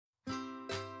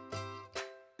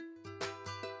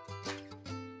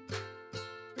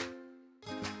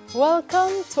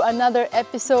Welcome to another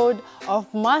episode of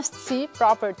Must See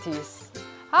Properties.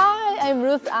 Hi, I'm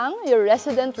Ruth Ang, your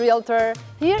resident realtor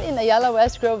here in Ayala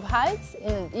Westgrove Heights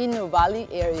in the Inu Valley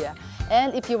area.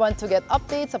 And if you want to get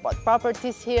updates about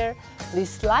properties here,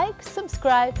 please like,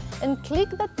 subscribe, and click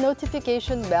that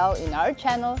notification bell in our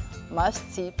channel, Must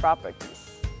See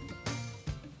Properties.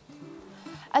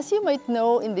 As you might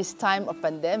know, in this time of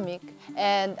pandemic,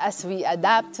 and as we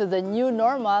adapt to the new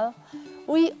normal,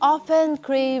 we often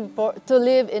crave to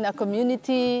live in a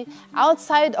community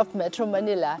outside of Metro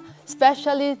Manila,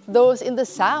 especially those in the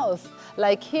south,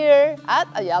 like here at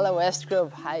Ayala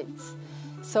Westgrove Heights.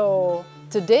 So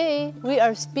today, we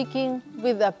are speaking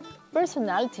with a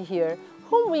personality here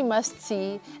whom we must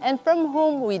see and from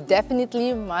whom we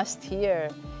definitely must hear.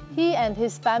 He and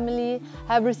his family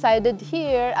have resided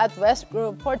here at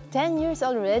Westgrove for 10 years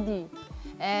already.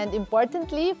 And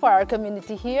importantly for our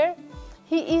community here,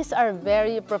 he is our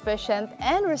very proficient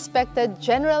and respected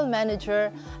General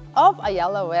Manager of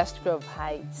Ayala Westgrove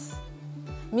Heights,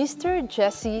 Mr.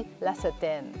 Jessie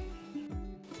Lasaten.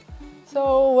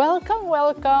 So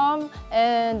welcome,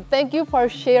 and thank you for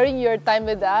sharing your time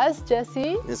with us,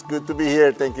 Jessie. It's good to be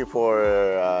here. Thank you for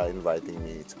inviting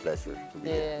me. It's a pleasure to be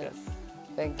here. Yes.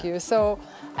 Thank you. So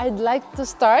I'd like to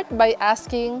start by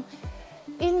asking,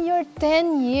 in your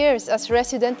 10 years as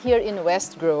resident here in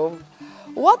Westgrove,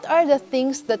 what are the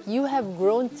things that you have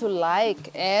grown to like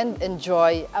and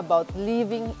enjoy about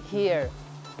living here?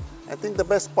 I think the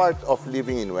best part of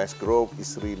living in Westgrove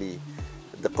is really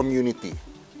the community.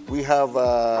 We have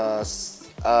a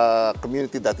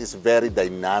community that is very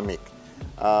dynamic.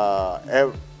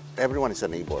 Everyone is a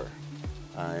neighbor.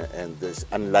 And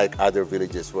unlike other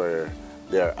villages where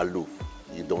they're aloof,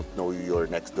 you don't know your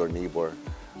next door neighbor.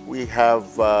 We have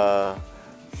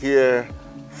here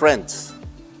friends,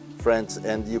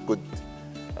 and you could,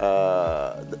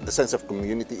 the sense of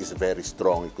community is very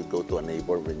strong. You could go to a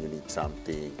neighbor when you need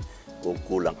something. Kung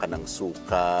kulang ka ng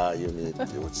suka, you need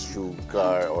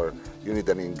sugar, or you need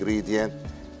an ingredient.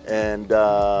 And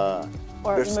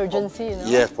for emergency, you know?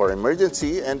 Yes, for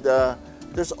emergency. And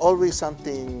there's always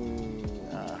something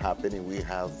happening. We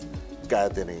have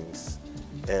gatherings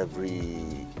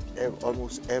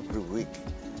almost every week.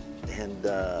 And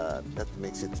that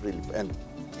makes it really, and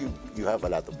you have a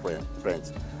lot of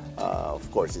friends.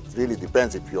 Of course, it really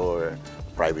depends. If you're a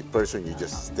private person, you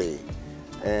just stay.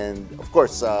 And of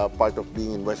course, part of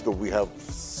being in Westgrove,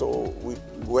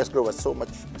 Westgrove has so much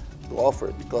to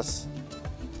offer because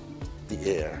the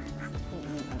air,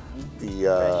 the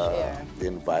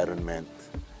environment,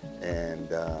 and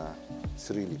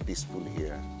it's really peaceful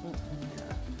here.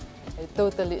 I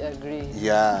totally agree.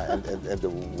 Yeah, and the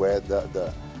weather,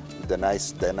 the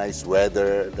nice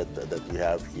weather that we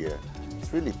have here.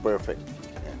 It's really perfect.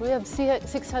 Yeah. We have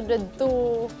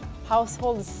 602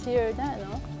 households here now,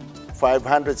 no?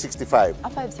 565.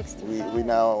 565. We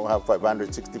now have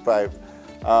 565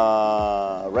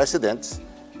 residents.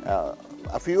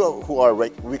 A few who are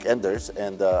weekenders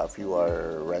and a few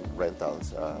are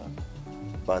rentals.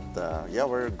 But yeah,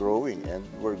 we're growing, and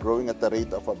we're growing at the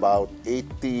rate of about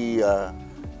 80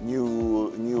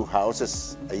 new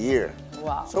houses a year.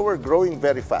 Wow. So we're growing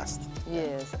very fast.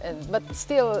 Yes, but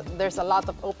still there's a lot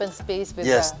of open space.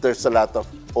 Yes, there's a lot of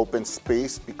open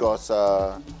space because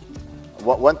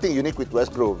one thing unique with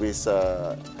Westgrove is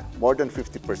more than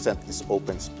 50% is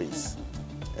open space.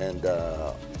 And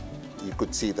you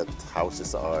could see that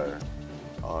houses are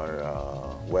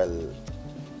well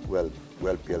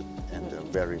built and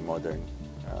very modern,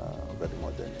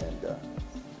 and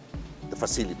the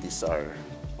facilities are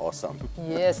awesome.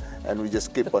 Yes. And we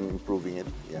just keep on improving it.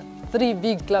 Yeah. 3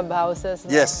 big clubhouses.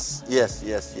 No? Yes.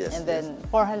 And then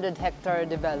 400-hectare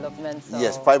development. So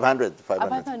yes, 500.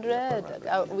 500. Yeah,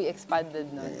 500. We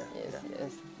expanded now. Yeah.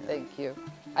 Yes. Thank you.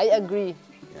 I agree.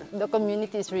 Yeah. The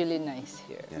community is really nice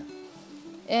here. Yeah.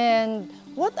 And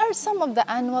what are some of the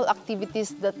annual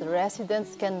activities that the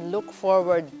residents can look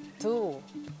forward to?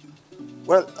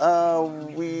 Well,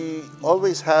 we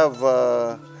always have,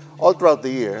 all throughout the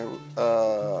year,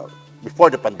 before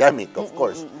the pandemic, of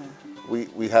course,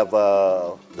 we have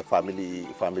the family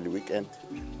weekend.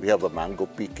 We have a mango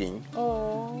picking.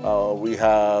 Oh. We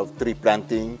have tree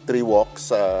planting, tree walks.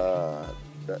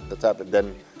 That's happened.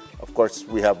 Then, of course,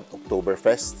 we have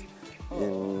Oktoberfest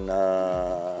in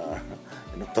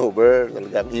October.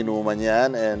 Talagang inuman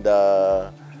yan, and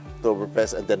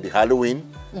Oktoberfest, and then the Halloween.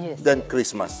 Yes. Then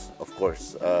Christmas, of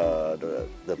course,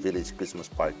 the village Christmas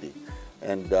party.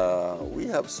 And we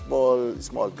have small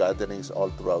gatherings all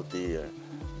throughout the year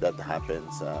that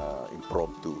happens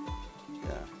impromptu.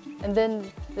 Yeah. And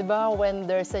then, di ba, when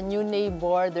there's a new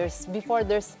neighbor, before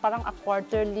there's parang a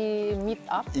quarterly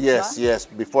meet-up. Yes, diba? yes.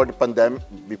 Before the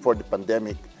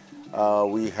pandemic,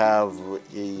 we have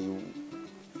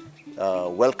a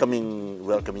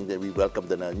welcoming day. We welcome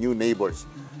the new neighbors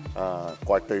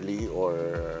quarterly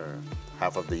or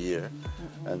half of the year,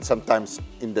 and sometimes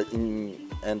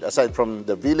and aside from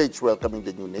the village welcoming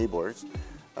the new neighbors,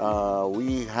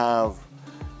 we have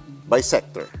by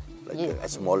sector, like a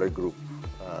smaller group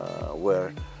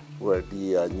where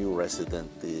the new resident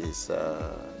is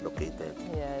located.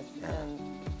 Yes, and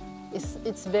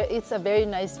it's a very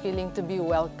nice feeling to be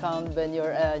welcomed when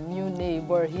you're a new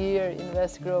neighbor here in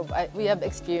Westgrove. We have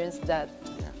experienced that,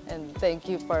 and thank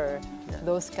you for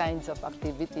those kinds of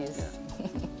activities.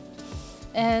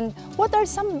 And what are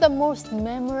some of the most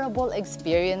memorable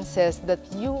experiences that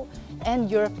you and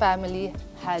your family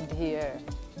had here?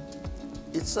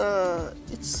 It's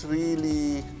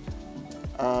really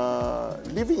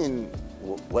living in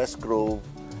Westgrove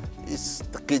is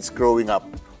the kids growing up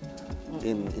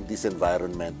in this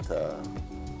environment.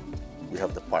 We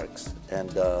have the parks and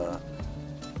the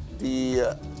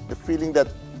feeling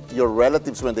that your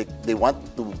relatives, when they want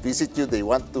to visit you,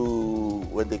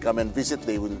 when they come and visit,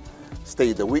 they will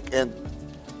stay the weekend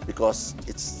because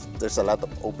there's a lot of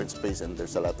open space and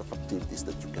there's a lot of activities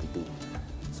that you can do.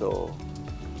 So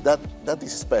that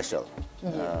is special,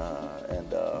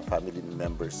 and family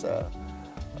members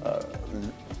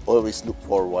always look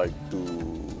forward to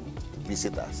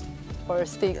visit us. For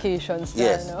staycations,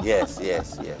 yes, no? yes.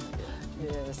 Yes.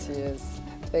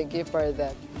 Thank you for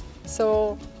that.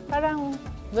 So, parang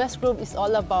Westgrove is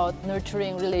all about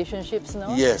nurturing relationships,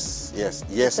 no? Yes,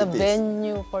 it's a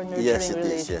venue for nurturing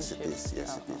relationships.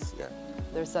 Yes, it is. Yeah.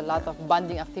 There's a lot of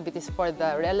bonding activities for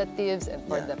the relatives and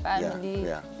for the family,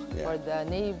 for the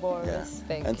neighbors.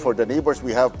 Thank you. And for the neighbors,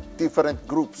 we have different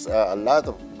groups, a lot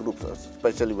of groups,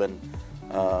 especially when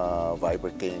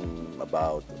Viber came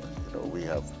about. We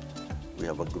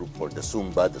have a group for the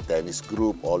Zumba, the tennis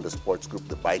group, all the sports group,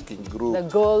 the biking group. The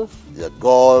golf. The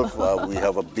golf. We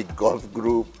have a big golf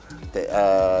group,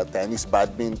 tennis,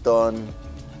 badminton.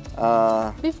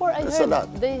 Before I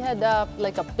heard they had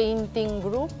like a painting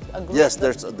group. Yes,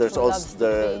 there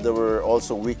were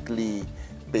also weekly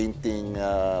painting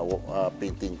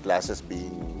classes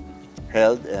being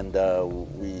held, and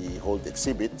we hold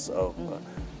exhibits of.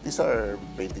 These are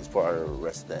paintings for our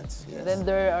residents. Yes. Then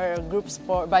there are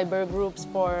Viber groups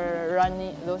for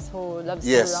running, those who love to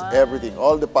run. Yes, everything,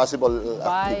 all the possible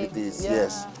activities.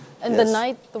 Yes. And the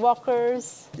night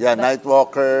walkers. Yeah, night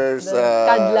walkers.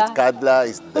 Kadla.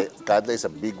 Kadla is a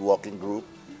big walking group.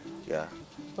 Yeah.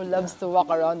 Who loves to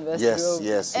walk around Westgrove.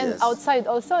 Yes. And outside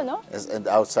also, no? Yes, and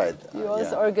outside. You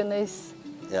also organize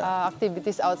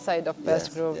activities outside of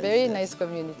Westgrove. Very nice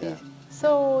community. Yeah.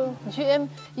 So, GM,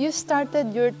 you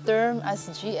started your term as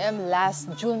GM last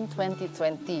June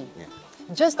 2020,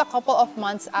 just a couple of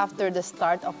months after the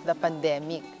start of the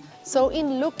pandemic. So,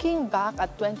 in looking back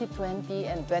at 2020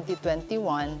 and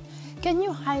 2021, can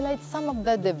you highlight some of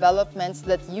the developments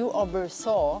that you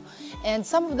oversaw and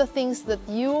some of the things that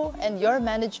you and your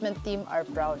management team are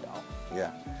proud of?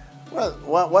 Yeah. Well,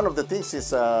 one of the things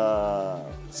is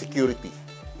security.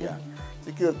 Yeah.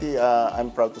 Security,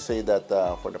 I'm proud to say that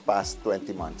for the past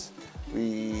 20 months,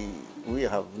 we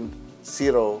have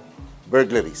 0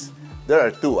 burglaries. There are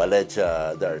two alleged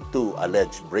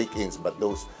break-ins, but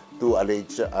those 2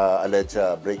 alleged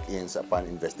break-ins upon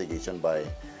investigation by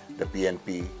the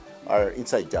PNP are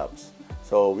inside jobs.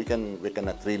 So we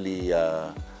cannot really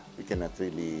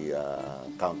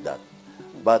count that.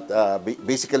 But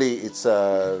basically, it's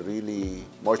really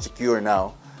more secure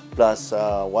now. Plus,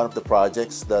 one of the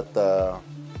projects that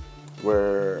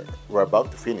we're about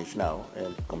to finish now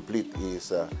and complete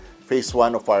is phase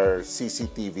 1 of our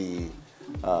CCTV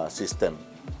system,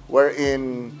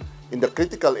 wherein in the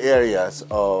critical areas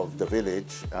of the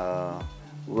village,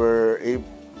 we're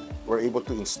able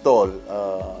to install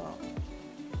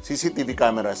CCTV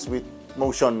cameras with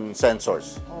motion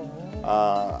sensors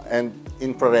and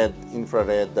infrared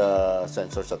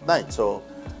sensors at night. So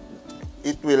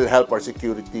it will help our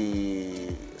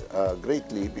security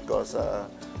greatly because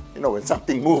when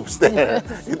something moves there,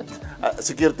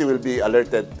 security will be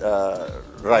alerted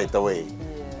right away.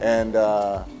 And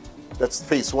that's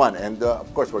phase 1. And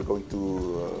of course, we're going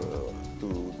to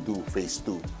do phase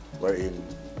 2, wherein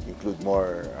include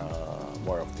more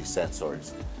of these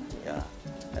sensors. Yeah.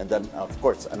 And then, of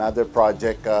course, another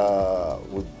project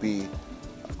would be,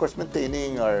 of course,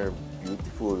 maintaining our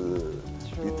beautiful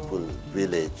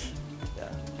village.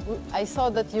 I saw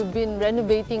that you've been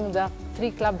renovating the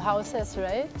 3 clubhouses,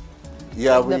 right?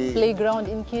 Yeah, like the playground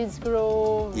in Kids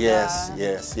Grove. Yes,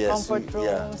 yes, yes. Comfort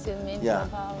rooms in main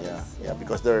clubhouse. Yeah.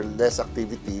 Because there are less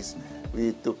activities,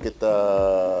 we took it.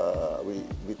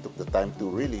 We took the time to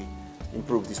really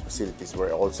improve these facilities.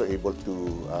 We're also able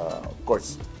to, of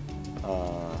course,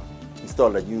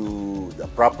 install the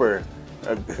proper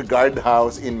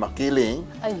guardhouse in Makiling.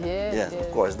 Yes,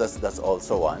 Of course, that's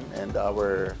also one. And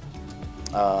our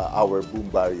boom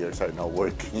barriers are now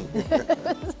working.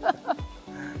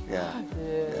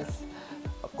 Yes.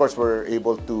 Of course, we're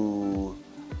able to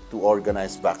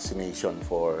organize vaccination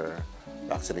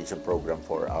program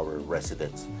for our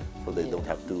residents, so they don't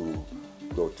have to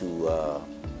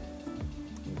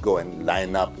go and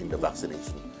line up in the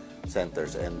vaccination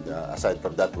centers. And aside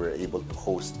from that, we're able to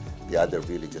host the other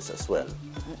villages as well.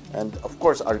 And of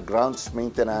course, our grounds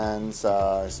maintenance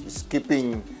is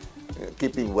keeping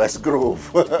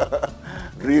Westgrove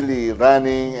really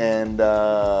running and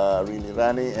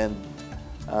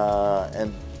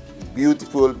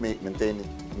beautiful. Maintain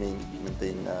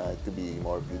to be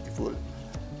more beautiful.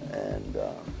 And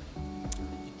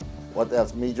what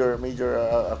else? Major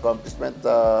accomplishment.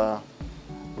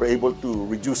 We're able to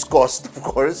reduce cost, of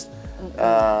course,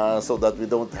 so that we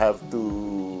don't have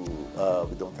to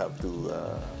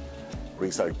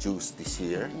raise our dues this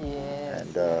year. Yes.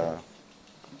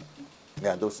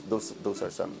 And those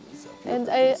are some. And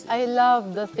I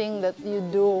love the thing that you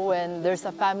do when there's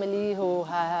a family who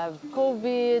have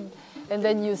COVID, and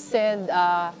then you send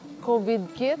a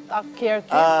COVID kit, a care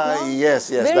kit. No? Yes.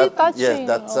 Very touching.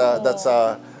 Yes,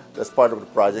 that's part of the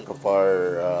project of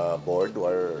our board.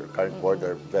 Our current board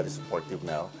are very supportive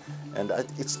now, and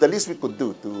it's the least we could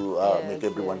do to make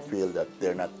everyone feel that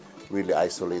they're not really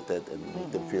isolated, and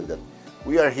make them feel that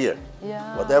we are here.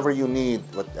 Yeah. Whatever you need,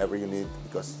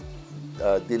 because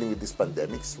dealing with this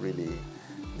pandemic is really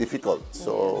difficult.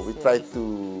 So we try to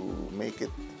make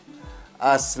it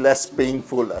as less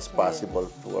painful as possible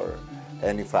for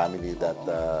any family that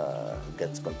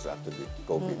gets contracted with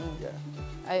COVID.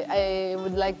 I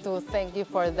would like to thank you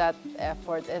for that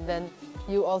effort, and then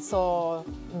you also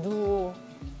do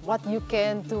what you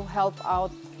can to help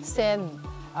out, send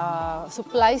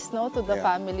supplies to the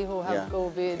family who have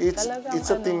COVID. It's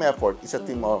a team effort. It's a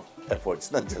team of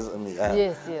efforts, not just me.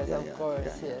 Yes, of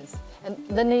course. And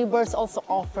the neighbors also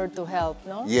offer to help,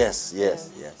 no? Yes.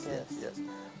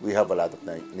 We have a lot of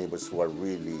neighbors who are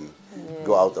really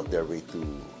go out of their way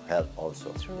to help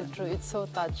also. True. It's so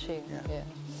touching. Yeah.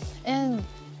 And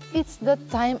it's the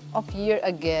time of year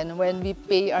again when we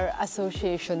pay our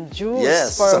association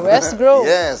dues for Westgrove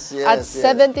at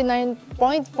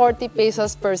 79.40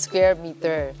 pesos per square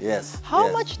meter.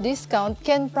 How much discount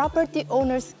can property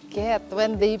owners get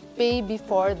when they pay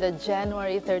before the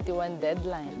January 31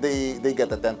 deadline? They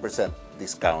get a 10%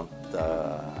 discount,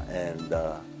 and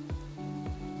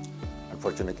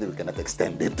unfortunately we cannot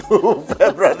extend it to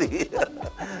February.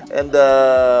 And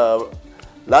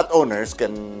lot owners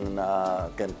can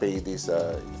pay this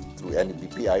through any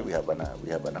BPI. We have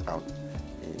an account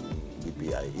in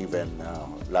BPI. Even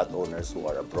lot owners who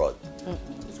are abroad,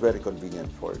 it's very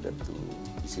convenient for them to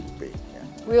easily pay.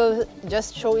 We'll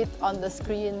just show it on the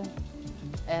screen,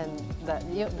 and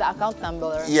the account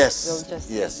number. Will just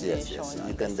yes.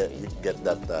 You can get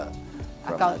that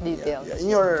from account details. In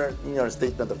your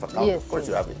statement of account. Of course,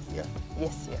 you have it.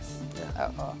 Yes.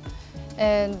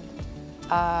 And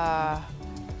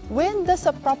when does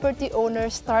a property owner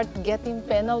start getting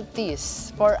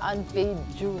penalties for unpaid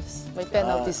dues? May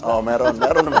penalties ba? Meron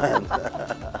naman.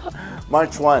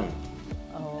 March 1.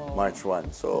 March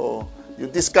 1. So,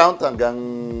 yung discount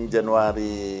hanggang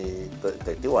January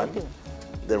 31.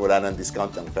 Then wala nang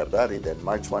discount ng February. Then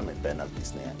March 1, may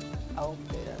penalties na yan.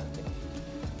 Okay.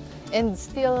 And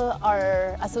still,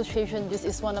 our association dues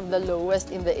is one of the lowest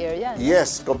in the area. No?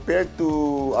 Yes, compared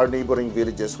to our neighboring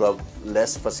villages who have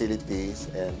less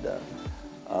facilities and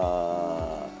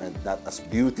not as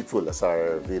beautiful as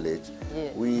our village,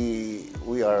 we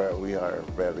are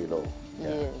very low.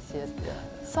 Yes.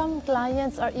 Some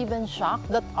clients are even shocked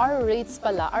that our rates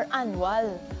pala are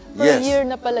annual. Per year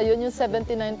na pala yun, yung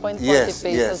 79.40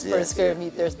 pesos per square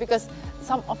meters. Because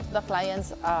some of the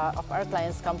clients, of our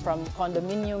clients come from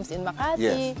condominiums in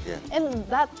Makati. And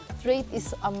that rate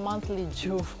is a monthly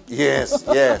due. Yes.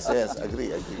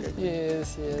 Agree.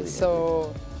 Yes.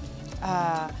 So,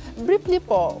 briefly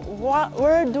po,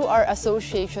 where do our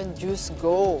association dues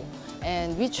go?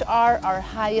 And which are our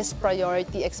highest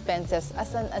priority expenses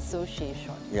as an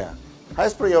association?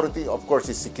 Highest priority, of course,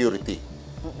 is security.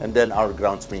 And then our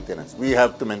grounds maintenance. We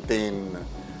have to maintain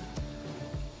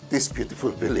this beautiful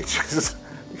village.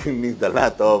 You need a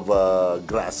lot of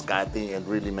grass cutting and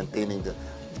really maintaining the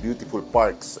beautiful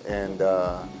parks. And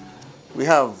we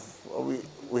have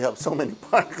we have so many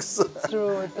parks.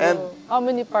 True, true. And how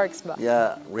many parks ba?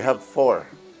 yeah, we have 4.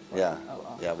 Yeah,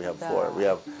 Oh, yeah, we have the 4.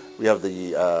 We have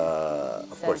the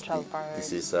of course Central Park.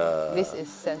 this is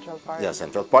Central Park. yeah,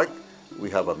 Central Park. We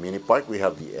have a mini park. We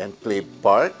have the Enclave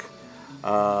Park. We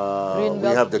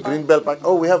Greenbelt have the Park. Greenbelt Park.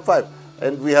 Oh, we have 5,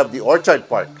 and we have the Orchard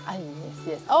Park. Ah, yes,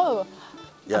 yes. Oh,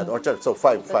 Yeah, the Orchard. So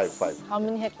 5. how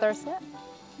many hectares nga?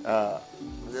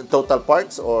 Total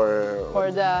parks or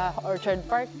For the Orchard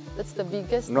Park, that's the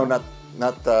biggest. no, not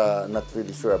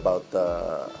really sure about.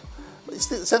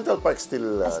 Still, Central Park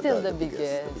still Still the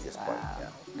biggest biggest. park. Ah,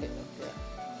 Yeah. okay, okay. Yeah.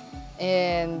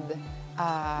 And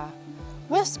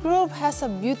Westgrove has a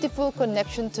beautiful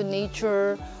connection to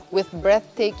nature with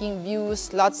breathtaking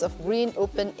views, lots of green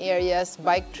open areas,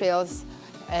 bike trails,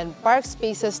 and park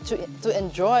spaces to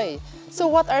enjoy. So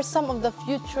what are some of the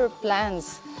future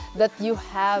plans that you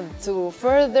have to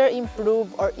further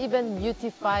improve or even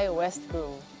beautify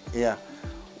Westgrove? Yeah.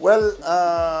 Well,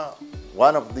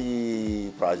 one of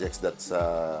the projects that's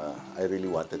I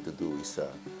really wanted to do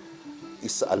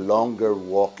is a longer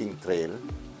walking trail,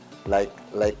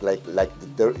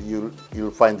 you'll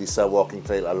find this walking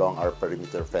trail along our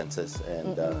perimeter fences,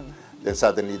 and then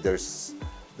suddenly there's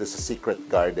a secret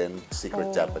garden,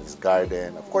 Japanese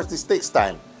garden. Of course, this takes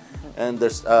time, and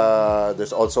there's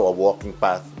also a walking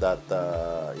path that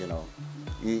that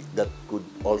could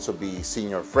also be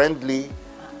senior friendly.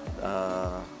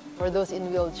 For those in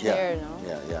wheelchair, no?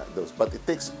 Yeah, those. But it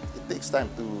takes time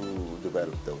to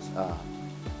develop those.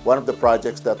 One of the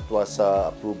projects that was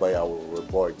approved by our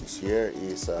board this year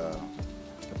is the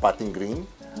putting green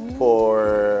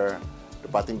for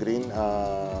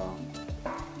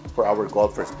our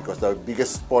golfers, because the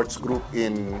biggest sports group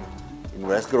in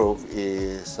Westgrove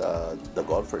is the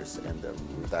golfers,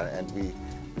 and we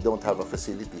don't have a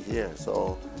facility here.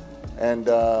 So, and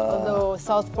although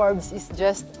South Forbes is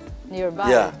just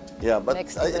nearby. Yeah, but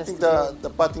next to I think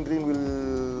the putting green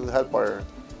will help our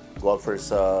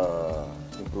golfers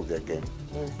improve their game,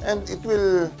 Yes. and it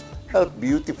will help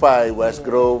beautify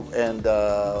Westgrove, and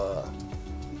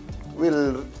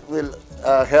will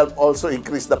help also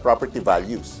increase the property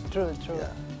values. True, true. Yeah.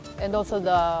 And also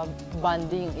the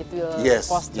bonding, it will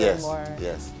foster more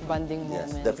bonding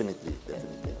moments. Yes, definitely. Yeah.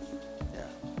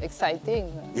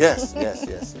 Exciting. Yes.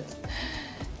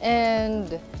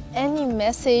 And any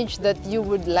message that you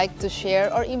would like to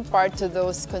share or impart to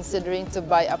those considering to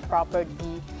buy a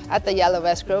property at Ayala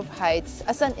Westgrove Heights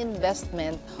as an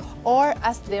investment or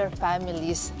as their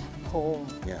family's home?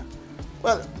 Yeah.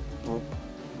 Well,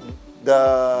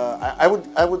 I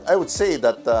would say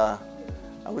that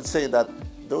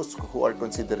those who are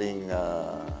considering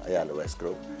Ayala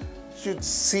Westgrove should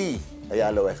see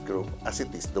Ayala Westgrove as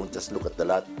it is. Don't just look at the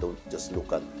lot. Don't just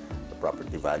look at the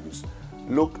property values.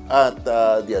 Look at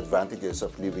the advantages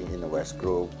of living in a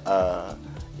Westgrove,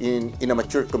 in a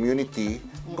mature community,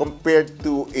 compared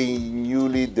to a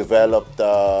newly developed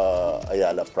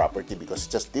Ayala property, because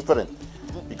it's just different.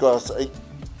 Because it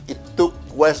took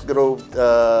Westgrove,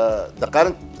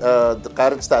 the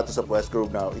current status of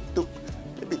Westgrove now, it took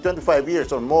maybe 25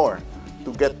 years or more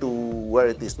to get to where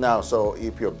it is now. So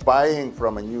if you're buying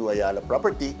from a new Ayala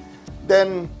property,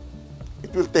 then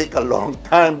it will take a long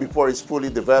time before it's fully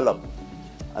developed.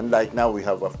 Unlike now, we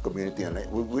have a community,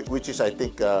 which is, I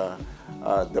think, the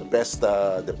best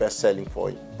selling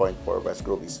point for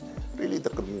Westgrove is really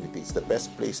the community. It's the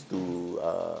best place to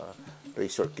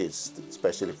raise your kids,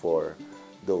 especially for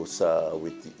those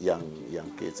with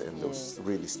young kids and those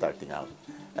really starting out.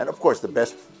 And of course, the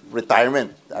best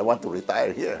retirement. I want to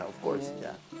retire here, of course.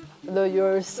 Yeah. Though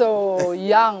you're so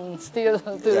young still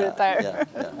to retire.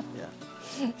 Yeah.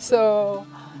 So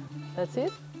that's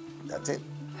it. That's it.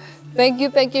 Thank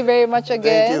you very much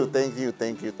again.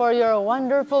 Thank you. For your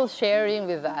wonderful sharing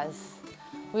with us.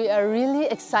 We are really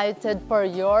excited for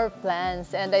your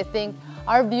plans, and I think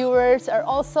our viewers are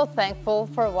also thankful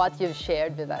for what you've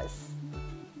shared with us.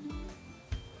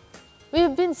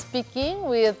 We've been speaking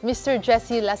with Mr.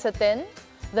 Jessie Lasaten,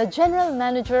 the General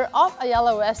Manager of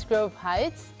Ayala Westgrove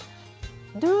Heights.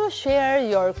 Do share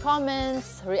your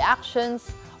comments,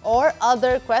 reactions, or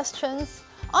other questions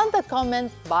on the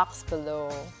comment box below.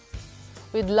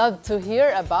 We'd love to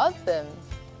hear about them.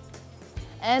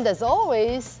 And as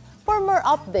always, for more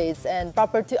updates and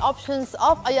property options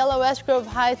of Ayala Westgrove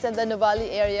Heights and the Nuvali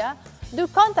area, do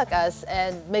contact us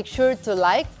and make sure to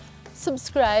like,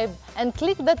 subscribe, and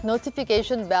click that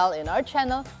notification bell in our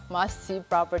channel, Must See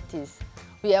Properties.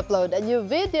 We upload a new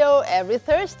video every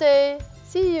Thursday.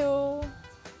 See you!